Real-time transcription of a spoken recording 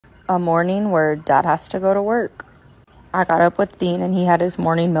A morning where Dad has to go to work. I got up with Dean and he had his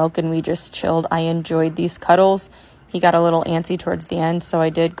morning milk and we just chilled. I enjoyed these cuddles. He got a little antsy towards the end, so I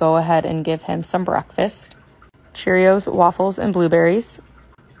did go ahead and give him some breakfast. Cheerios, waffles, and blueberries.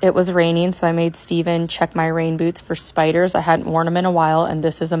 It was raining, so I made Steven check my rain boots for spiders. I hadn't worn them in a while, and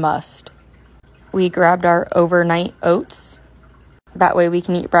this is a must. We grabbed our overnight oats. That way we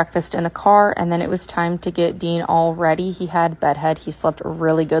can eat breakfast in the car, and then it was time to get Dean all ready. He had bedhead. He slept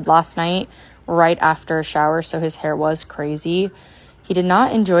really good last night right after a shower, so his hair was crazy. He did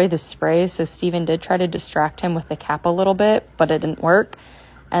not enjoy the spray, so Steven did try to distract him with the cap a little bit, but it didn't work.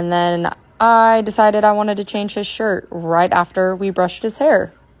 And then I decided I wanted to change his shirt right after we brushed his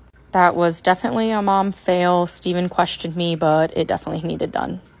hair. That was definitely a mom fail. Steven questioned me, but it definitely needed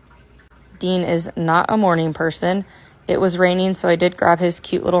done. Dean is not a morning person. It was raining, so I did grab his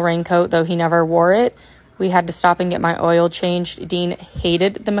cute little raincoat, though he never wore it. We had to stop and get my oil changed. Dean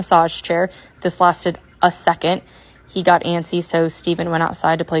hated the massage chair. This lasted a second. He got antsy, so Steven went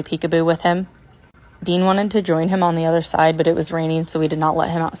outside to play peekaboo with him. Dean wanted to join him on the other side, but it was raining, so we did not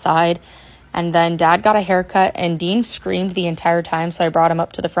let him outside. And then Dad got a haircut, and Dean screamed the entire time, so I brought him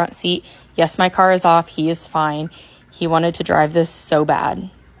up to the front seat. Yes, my car is off. He is fine. He wanted to drive this so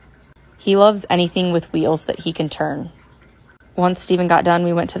bad. He loves anything with wheels that he can turn. Once Steven got done,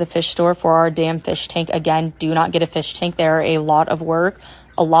 we went to the fish store for our damn fish tank. Again, do not get a fish tank. They are a lot of work,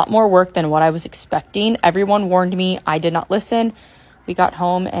 a lot more work than what I was expecting. Everyone warned me. I did not listen. We got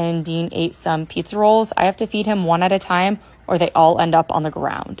home and Dean ate some pizza rolls. I have to feed him one at a time or they all end up on the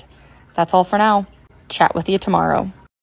ground. That's all for now. Chat with you tomorrow.